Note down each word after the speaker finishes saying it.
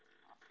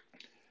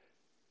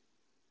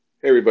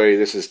Hey everybody,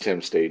 this is Tim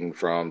Staten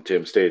from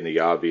Tim Staten the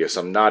Obvious.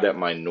 I'm not at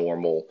my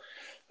normal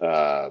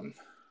um,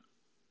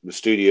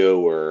 studio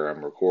where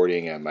I'm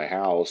recording at my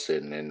house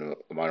and in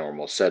my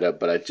normal setup,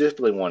 but I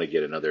definitely want to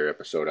get another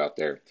episode out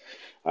there.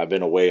 I've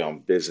been away on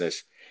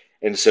business,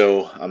 and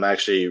so I'm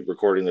actually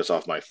recording this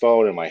off my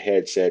phone and my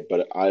headset,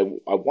 but I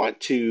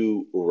want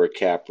to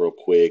recap real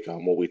quick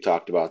on what we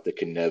talked about the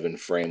Cynefin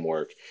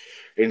framework.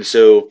 And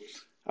so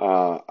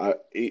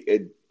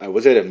I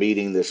was at a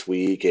meeting this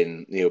week,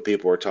 and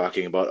people were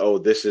talking about, oh,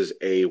 this is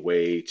a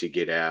way to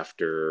get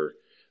after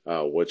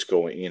what's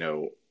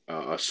going,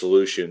 a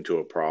solution to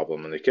a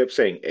problem, and they kept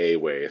saying a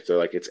way. So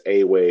like it's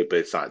a way, but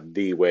it's not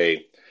the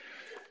way.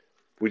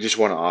 We just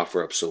want to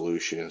offer up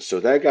solutions. So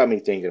that got me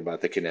thinking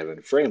about the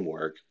Cynefin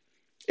framework,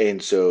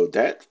 and so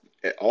that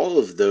all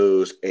of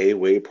those a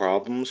way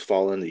problems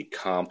fall in the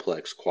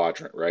complex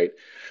quadrant, right?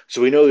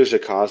 So we know there's a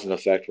cause and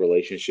effect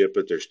relationship,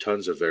 but there's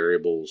tons of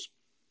variables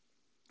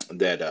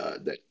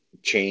that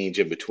change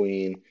in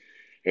between,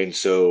 and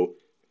so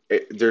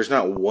there's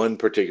not one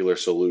particular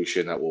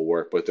solution that will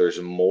work, but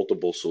there's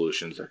multiple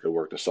solutions that could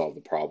work to solve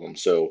the problem.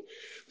 So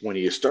when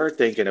you start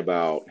thinking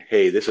about,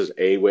 hey, this is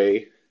a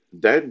way,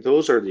 that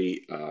those are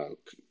the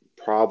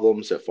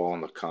problems that fall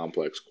in the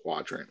complex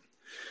quadrant.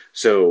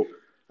 So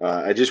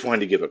I just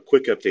wanted to give a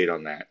quick update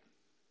on that.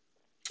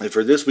 And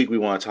for this week, we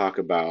want to talk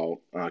about,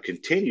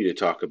 continue to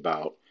talk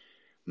about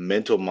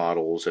mental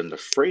models and the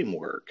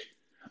framework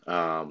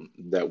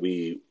that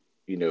we,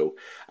 you know,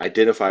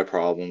 identify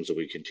problems that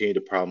we continue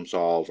to problem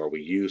solve or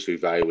we use to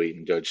evaluate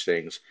and judge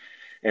things.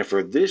 And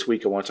for this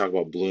week, I want to talk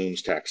about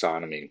Bloom's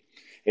taxonomy.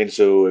 And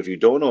so, if you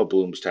don't know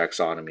Bloom's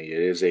taxonomy,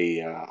 it is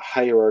a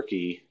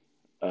hierarchy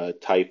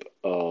type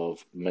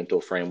of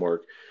mental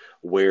framework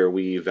where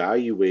we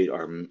evaluate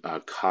our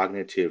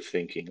cognitive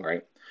thinking,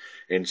 right?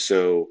 And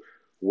so,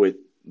 with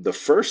the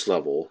first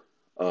level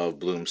of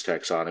Bloom's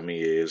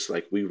taxonomy is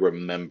like we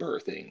remember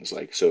things.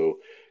 Like, so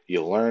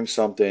you learn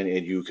something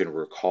and you can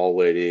recall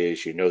what it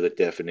is, you know the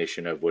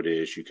definition of what it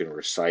is, you can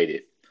recite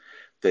it.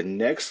 The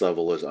next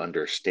level is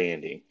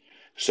understanding.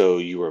 So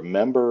you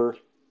remember,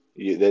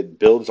 that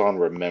builds on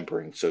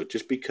remembering. So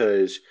just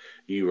because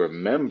you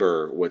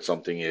remember what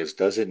something is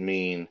doesn't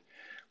mean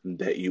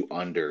that you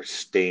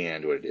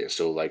understand what it is.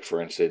 So, like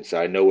for instance,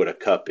 I know what a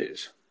cup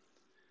is.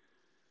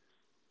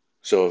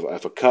 So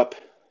if a cup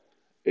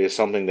is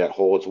something that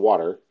holds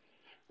water,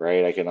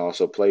 right? I can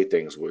also play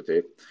things with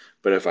it.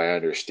 But if I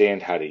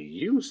understand how to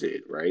use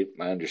it, right?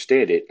 I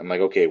understand it. I'm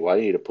like, okay, well, I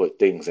need to put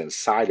things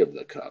inside of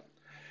the cup.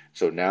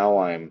 So now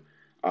I'm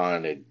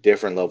on a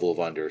different level of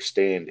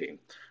understanding.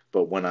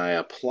 But when I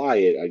apply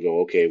it, I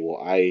go, okay,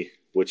 well,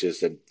 which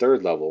is the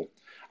third level,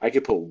 I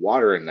can put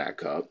water in that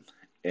cup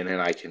and then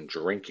I can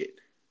drink it.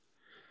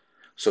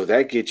 So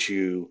that gets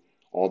you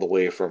all the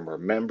way from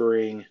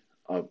remembering,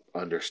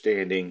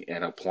 understanding,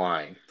 and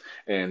applying.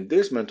 And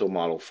this mental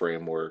model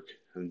framework,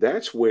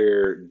 that's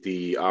where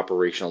the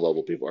operational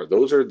level people are.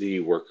 Those are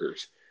the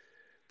workers.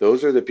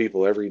 Those are the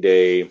people every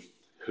day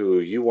who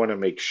you want to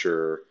make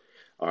sure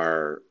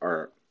are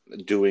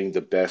doing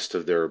the best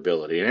of their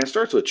ability. And it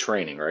starts with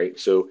training, right?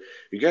 So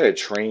you got to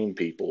train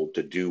people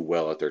to do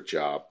well at their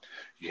job.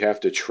 You have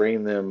to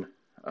train them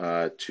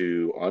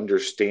to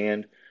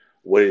understand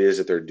what it is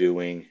that they're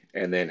doing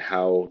and then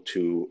how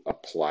to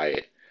apply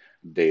it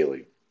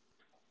daily.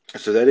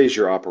 So that is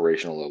your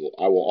operational level.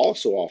 I will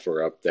also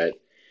offer up that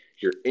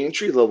your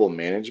entry level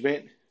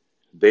management,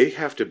 they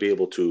have to be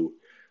able to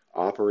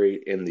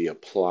operate in the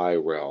apply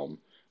realm,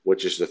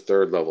 which is the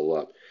third level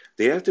up.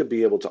 They have to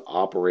be able to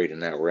operate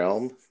in that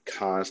realm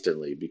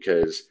constantly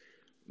because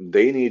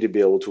they need to be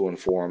able to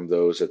inform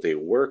those that they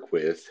work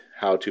with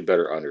how to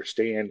better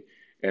understand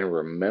and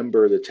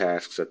remember the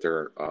tasks that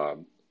they're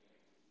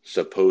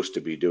supposed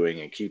to be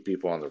doing and keep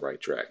people on the right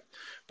track.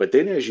 But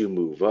then as you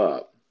move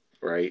up,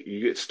 right,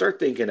 you start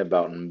thinking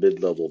about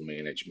mid-level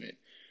management.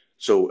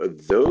 So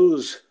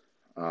those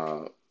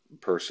uh,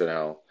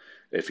 personnel,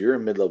 if you're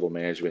in mid-level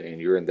management and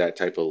you're in that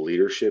type of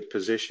leadership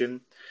position,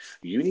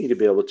 you need to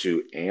be able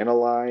to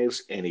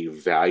analyze and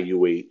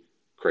evaluate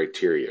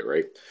criteria,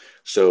 right?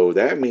 So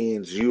that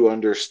means you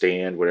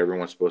understand what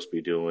everyone's supposed to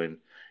be doing.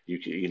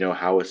 You know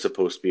how it's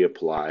supposed to be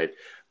applied.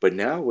 But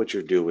now what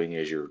you're doing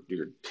is you're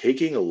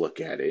taking a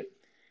look at it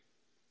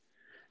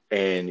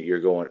and you're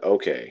going,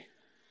 okay,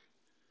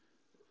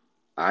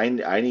 I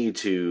need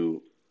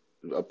to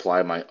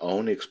apply my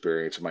own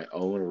experience, my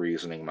own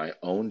reasoning, my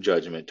own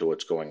judgment to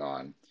what's going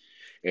on,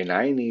 and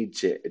I need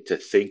to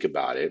think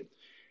about it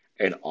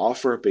and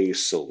offer up a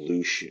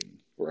solution,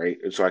 right?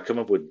 And so I come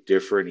up with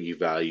different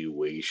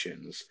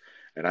evaluations,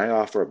 and I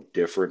offer up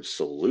different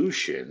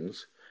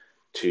solutions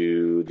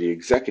to the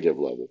executive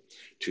level,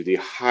 to the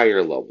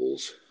higher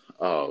levels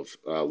of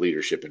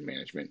leadership and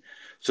management,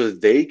 so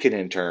that they can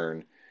in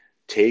turn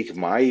take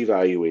my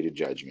evaluated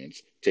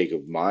judgments,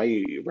 take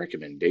my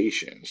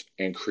recommendations,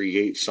 and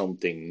create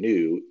something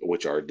new,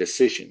 which are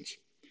decisions.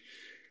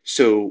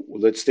 So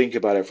let's think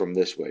about it from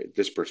this way,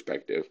 this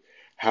perspective.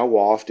 How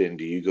often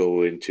do you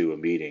go into a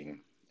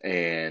meeting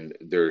and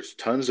there's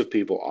tons of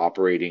people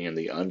operating in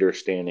the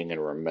understanding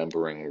and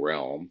remembering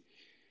realm?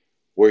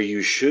 where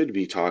you should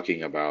be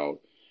talking about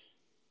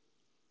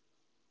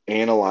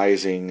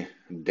analyzing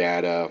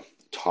data,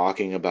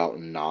 talking about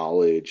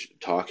knowledge,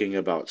 talking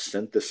about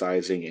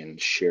synthesizing and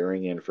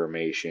sharing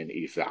information,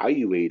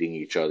 evaluating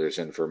each other's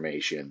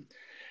information,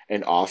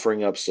 and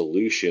offering up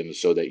solutions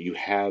so that you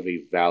have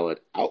a valid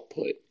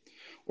output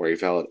or a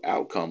valid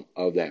outcome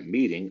of that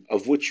meeting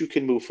of which you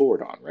can move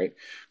forward on, right?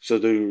 So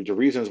the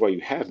reasons why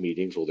you have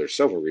meetings, well, there's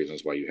several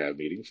reasons why you have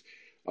meetings.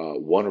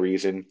 One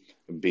reason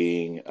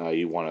being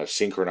you want to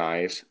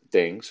synchronize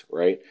things,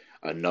 right?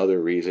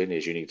 Another reason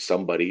is you need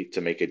somebody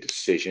to make a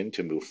decision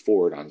to move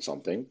forward on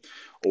something.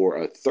 Or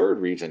a third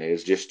reason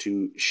is just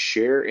to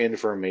share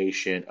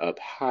information up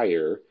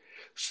higher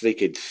so they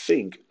could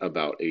think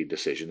about a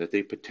decision that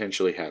they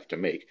potentially have to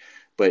make.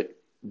 But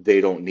they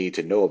don't need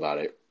to know about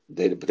it.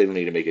 But they don't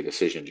need to make a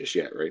decision just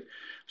yet, right?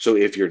 So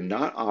if you're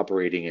not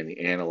operating in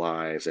the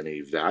analyze and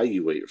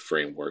evaluate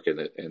framework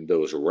in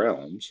those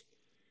realms,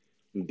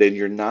 then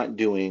you're not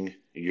doing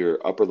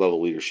your upper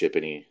level leadership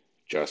any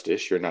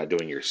justice. You're not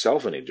doing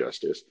yourself any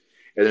justice.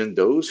 And then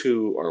those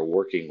who are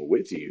working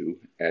with you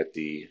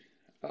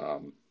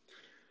um,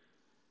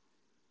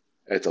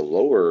 at the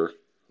lower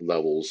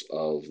levels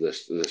of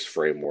this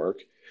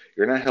framework,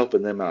 you're not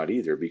helping them out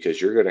either because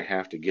you're going to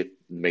have to get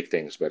make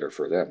things better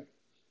for them,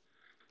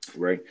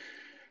 right?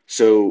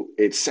 So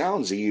it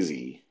sounds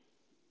easy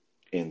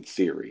in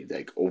theory,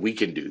 like, oh, we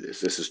can do this.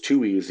 This is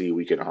too easy.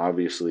 We can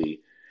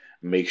obviously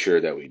make sure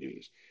that we do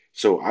this.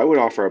 So I would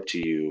offer up to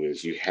you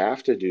is you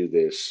have to do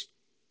this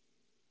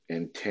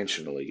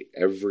intentionally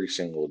every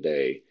single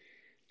day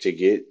to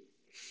get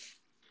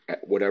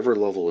at whatever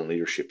level in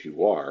leadership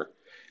you are,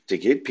 to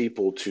get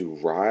people to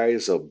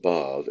rise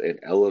above and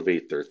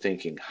elevate their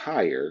thinking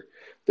higher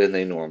than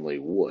they normally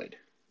would.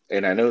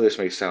 And I know this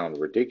may sound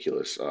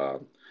ridiculous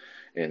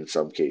in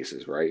some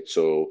cases, right?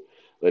 So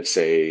let's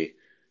say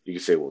you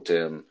could say, well,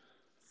 Tim,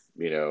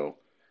 you know,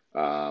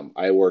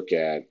 I work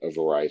at a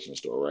Verizon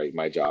store, right?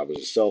 My job is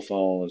to sell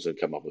phones and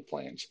come up with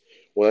plans.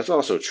 Well, that's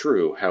also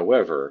true.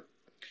 However,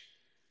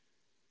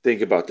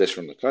 think about this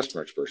from the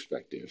customer's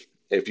perspective.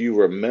 If you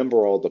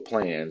remember all the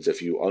plans,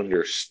 if you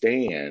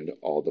understand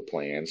all the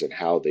plans and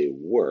how they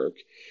work,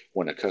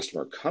 when a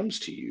customer comes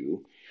to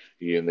you,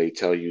 and they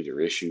tell you their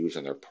issues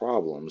and their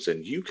problems,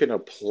 and you can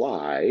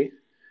apply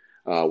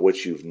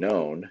what you've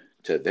known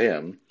to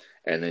them,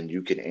 and then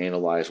you can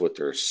analyze what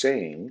they're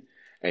saying,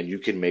 and you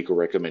can make a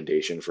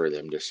recommendation for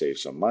them to save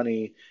some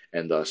money,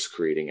 and thus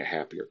creating a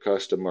happier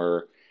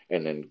customer,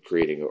 and then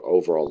creating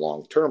overall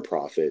long-term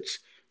profits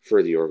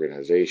for the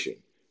organization,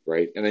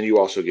 right? And then you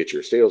also get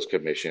your sales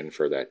commission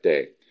for that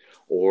day.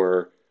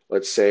 Or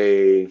let's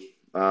say,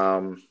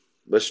 um,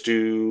 let's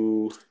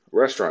do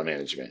restaurant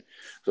management.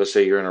 So let's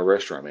say you're in a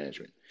restaurant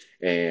management,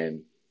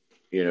 and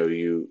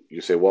you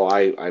say, well,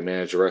 I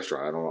manage a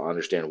restaurant. I don't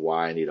understand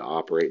why I need to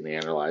operate and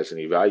analyze and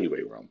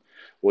evaluate room.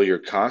 Well, you're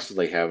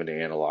constantly having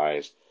to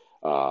analyze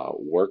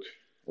work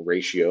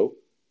ratio,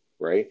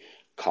 right?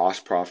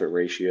 Cost profit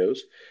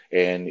ratios,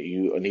 and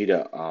you need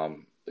to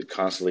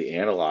constantly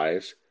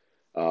analyze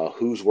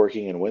who's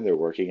working and when they're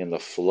working and the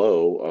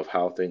flow of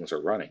how things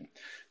are running,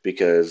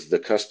 because the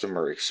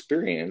customer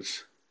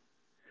experience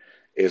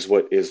is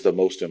what is the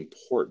most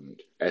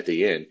important at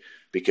the end,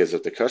 because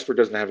if the customer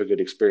doesn't have a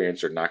good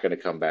experience, they're not going to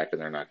come back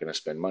and they're not going to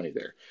spend money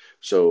there.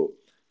 So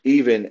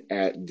even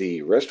at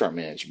the restaurant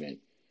management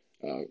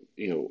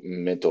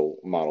mental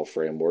model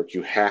framework,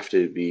 you have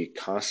to be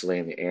constantly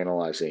in the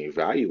analyze and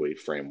evaluate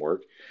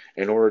framework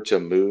in order to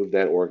move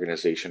that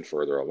organization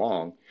further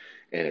along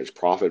and its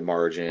profit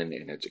margin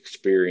and its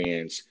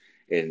experience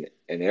in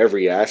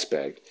every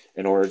aspect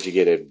in order to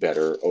get a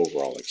better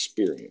overall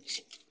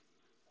experience.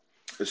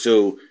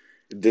 So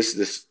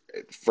this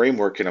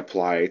framework can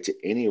apply to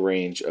any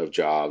range of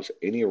jobs,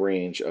 any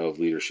range of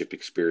leadership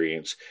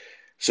experience.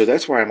 So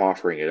that's why I'm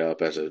offering it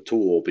up as a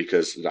tool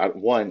because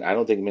one, I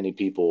don't think many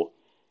people,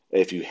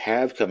 if you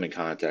have come in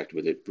contact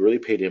with it, really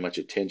paid much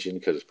attention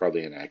because it's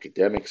probably an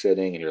academic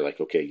setting, and you're like,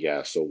 okay,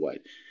 yeah, so what?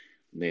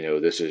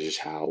 This is just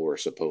how we're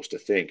supposed to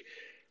think.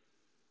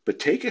 But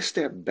take a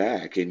step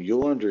back and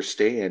you'll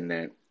understand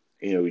that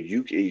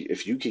you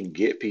if you can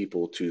get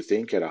people to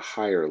think at a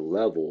higher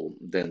level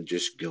than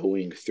just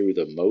going through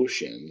the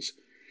motions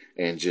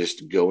and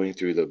just going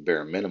through the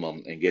bare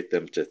minimum and get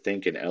them to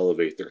think and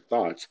elevate their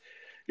thoughts,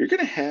 you're going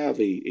to have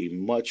a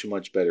much,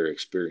 much better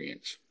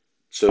experience.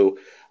 So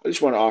I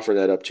just want to offer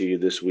that up to you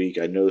this week.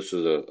 I know this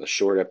is a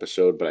short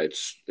episode, but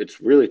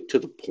it's really to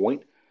the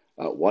point.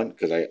 One,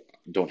 because I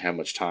don't have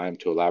much time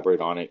to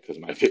elaborate on it because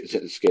my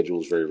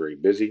schedule is very, very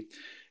busy.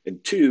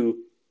 And two,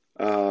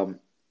 um,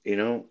 you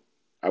know,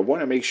 I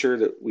want to make sure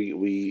that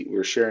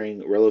we're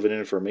sharing relevant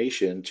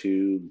information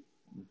to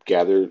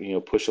gather,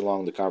 push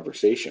along the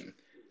conversation.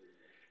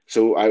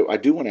 So I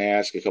do want to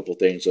ask a couple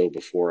things though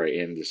before I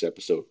end this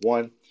episode.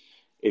 One,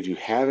 if you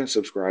haven't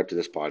subscribed to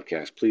this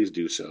podcast, please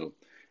do so.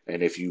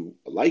 And if you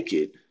like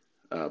it,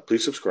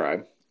 please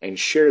subscribe and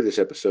share this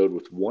episode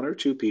with one or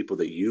two people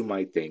that you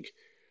might think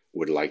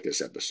would like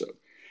this episode.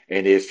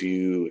 And if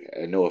you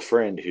know a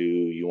friend who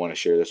you want to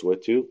share this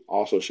with too,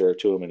 also share it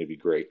to them and it'd be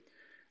great.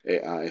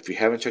 If you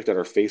haven't checked out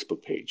our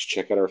Facebook page,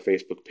 check out our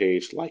Facebook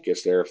page, like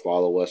us there,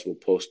 follow us. We'll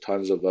post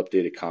tons of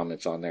updated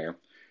comments on there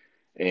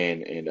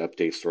and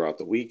updates throughout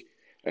the week.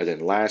 And then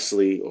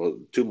lastly, well,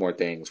 two more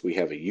things. We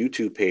have a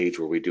YouTube page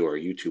where we do our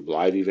YouTube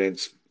live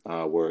events,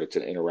 where it's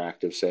an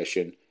interactive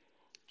session.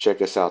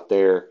 Check us out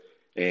there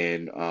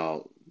and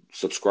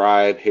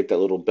subscribe, hit that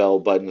little bell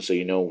button so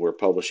you know we're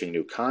publishing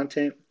new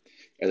content.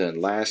 And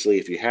then lastly,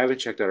 if you haven't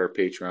checked out our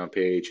Patreon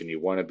page and you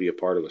want to be a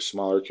part of a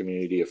smaller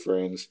community of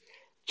friends,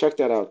 check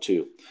that out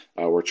too.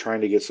 We're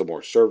trying to get some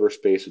more server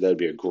space, so that'd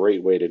be a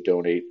great way to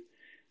donate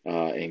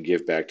and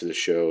give back to the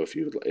show if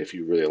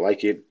you really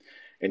like it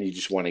and you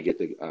just want to get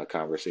the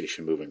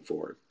conversation moving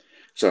forward.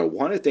 So I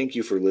want to thank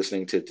you for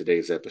listening to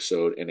today's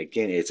episode. And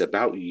again, it's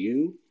about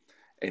you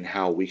and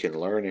how we can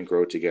learn and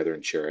grow together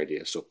and share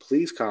ideas. So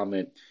please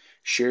comment,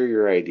 share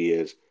your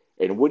ideas,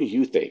 and what do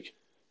you think?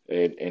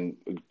 And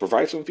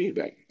provide some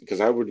feedback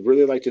because I would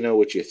really like to know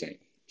what you think.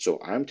 So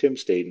I'm Tim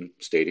Staten,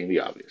 stating the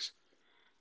obvious.